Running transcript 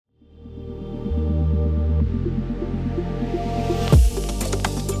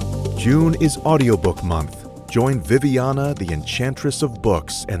June is Audiobook Month. Join Viviana, the Enchantress of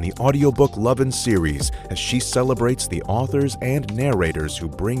Books, and the Audiobook Lovin series as she celebrates the authors and narrators who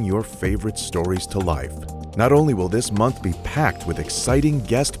bring your favorite stories to life. Not only will this month be packed with exciting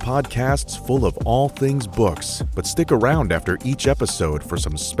guest podcasts full of all things books, but stick around after each episode for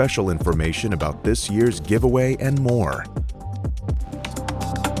some special information about this year's giveaway and more.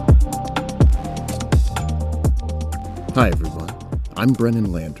 Hi everyone, I'm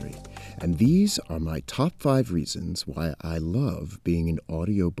Brennan Landry, and these are my top 5 reasons why I love being an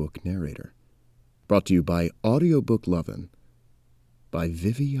audiobook narrator. Brought to you by Audiobook Lovin by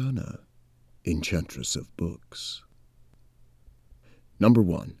Viviana, Enchantress of Books. Number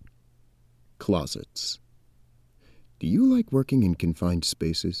 1. Closets. Do you like working in confined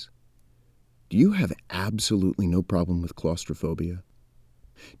spaces? Do you have absolutely no problem with claustrophobia?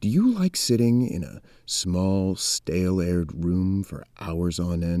 Do you like sitting in a small, stale-aired room for hours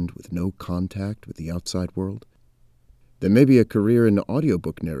on end with no contact with the outside world? Then maybe a career in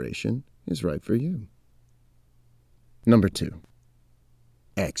audiobook narration is right for you. Number 2.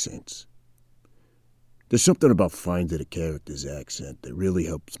 Accents. There's something about finding a character's accent that really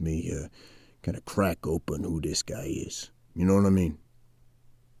helps me kind of crack open who this guy is. You know what I mean?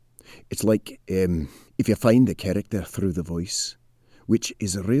 It's like if you find the character through the voice, which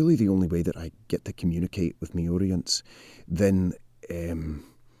is really the only way that I get to communicate with my audience, then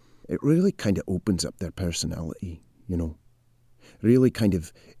it really kind of opens up their personality, you know. Really kind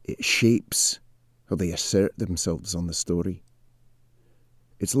of it shapes how they assert themselves on the story.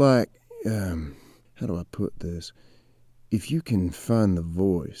 It's like, how do I put this? If you can find the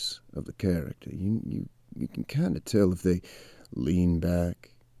voice of the character, you can kind of tell if they lean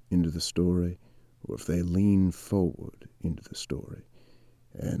back into the story or if they lean forward into the story.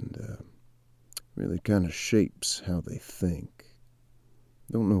 And really kind of shapes how they think.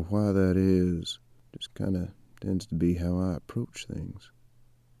 Don't know why that is. Just kind of tends to be how I approach things.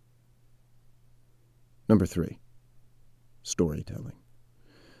 Number 3. Storytelling.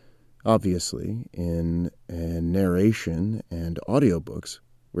 Obviously, in narration and audiobooks,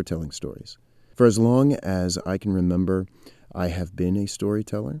 we're telling stories. For as long as I can remember, I have been a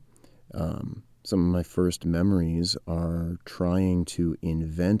storyteller. Some of my first memories are trying to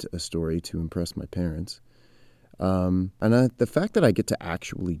invent a story to impress my parents. The fact that I get to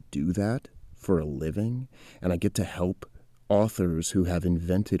actually do that for a living, and I get to help authors who have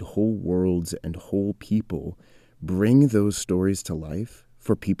invented whole worlds and whole people bring those stories to life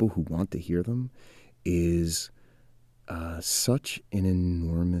for people who want to hear them, is such an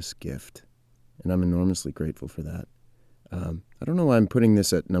enormous gift. And I'm enormously grateful for that. I don't know why I'm putting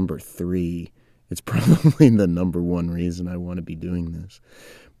this at number 3. It's probably the number 1 reason I want to be doing this.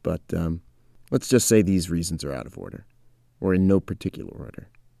 But let's just say these reasons are out of order, or in no particular order.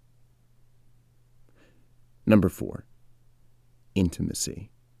 Number 4,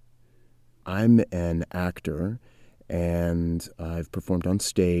 intimacy. I'm an actor, and I've performed on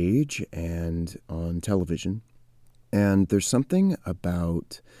stage and on television. And there's something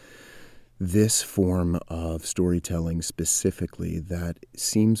about this form of storytelling specifically that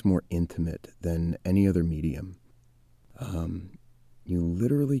seems more intimate than any other medium. You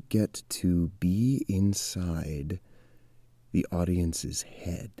literally get to be inside the audience's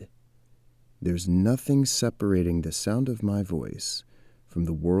head. There's nothing separating the sound of my voice from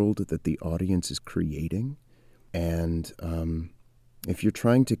the world that the audience is creating. And if you're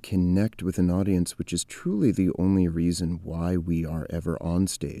trying to connect with an audience, which is truly the only reason why we are ever on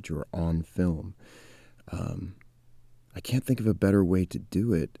stage or on film, I can't think of a better way to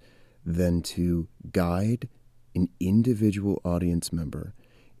do it than to guide an individual audience member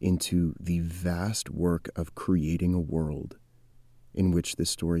into the vast work of creating a world in which this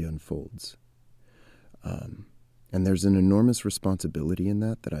story unfolds. And there's an enormous responsibility in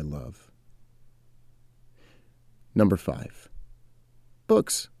that I love. Number 5.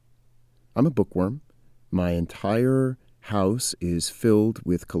 Books. I'm a bookworm. My entire house is filled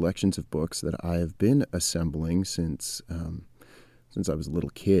with collections of books that I have been assembling since I was a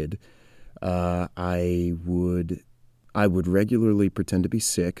little kid. I would regularly pretend to be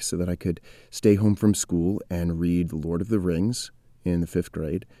sick so that I could stay home from school and read The Lord of the Rings in the 5th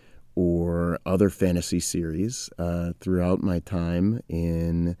grade or other fantasy series throughout my time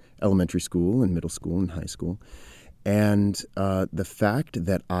in elementary school and middle school and high school. And the fact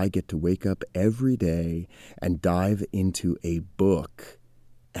that I get to wake up every day and dive into a book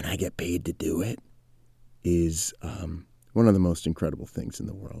and I get paid to do it is one of the most incredible things in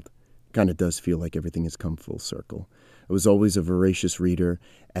the world. It kind of does feel like everything has come full circle. I was always a voracious reader,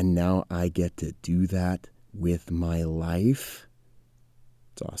 and now I get to do that with my life.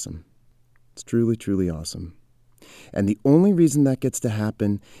 It's awesome. It's truly, truly awesome. And the only reason that gets to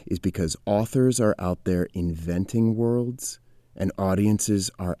happen is because authors are out there inventing worlds and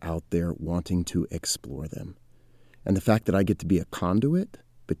audiences are out there wanting to explore them. And the fact that I get to be a conduit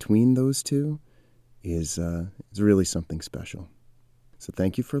between those two is really something special. So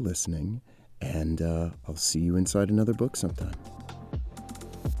thank you for listening, and I'll see you inside another book sometime.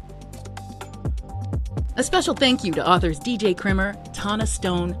 A special thank you to authors DJ Krimmer, Tana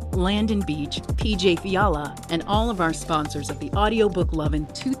Stone, Landon Beach, PJ Fiala, and all of our sponsors of the Audiobook Lovin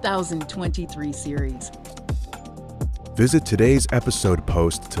 2023 series. Visit today's episode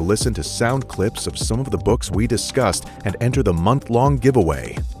post to listen to sound clips of some of the books we discussed and enter the month-long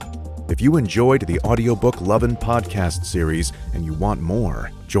giveaway. If you enjoyed the Audiobook Lovin podcast series and you want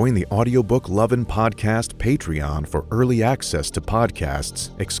more, join the Audiobook Lovin podcast Patreon for early access to podcasts,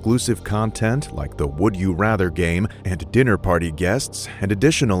 exclusive content like the Would You Rather game and dinner party guests, and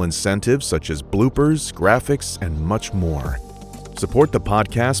additional incentives such as bloopers, graphics, and much more. Support the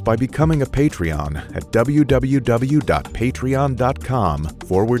podcast by becoming a Patreon at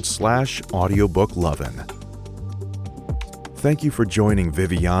www.patreon.com/audiobooklovin. Thank you for joining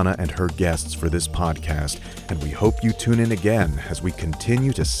Viviana and her guests for this podcast, and we hope you tune in again as we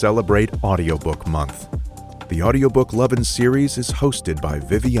continue to celebrate Audiobook Month. The Audiobook Lovin series is hosted by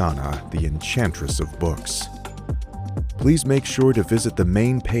Viviana, the Enchantress of Books. Please make sure to visit the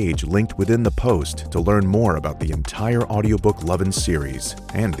main page linked within the post to learn more about the entire Audiobook Lovin series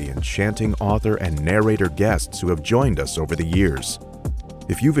and the enchanting author and narrator guests who have joined us over the years.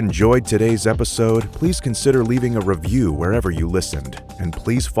 If you've enjoyed today's episode, please consider leaving a review wherever you listened, and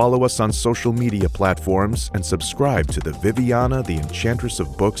please follow us on social media platforms and subscribe to the Viviana, the Enchantress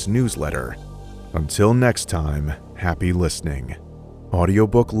of Books newsletter. Until next time, happy listening.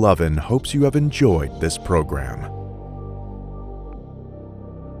 Audiobook Lovin hopes you have enjoyed this program.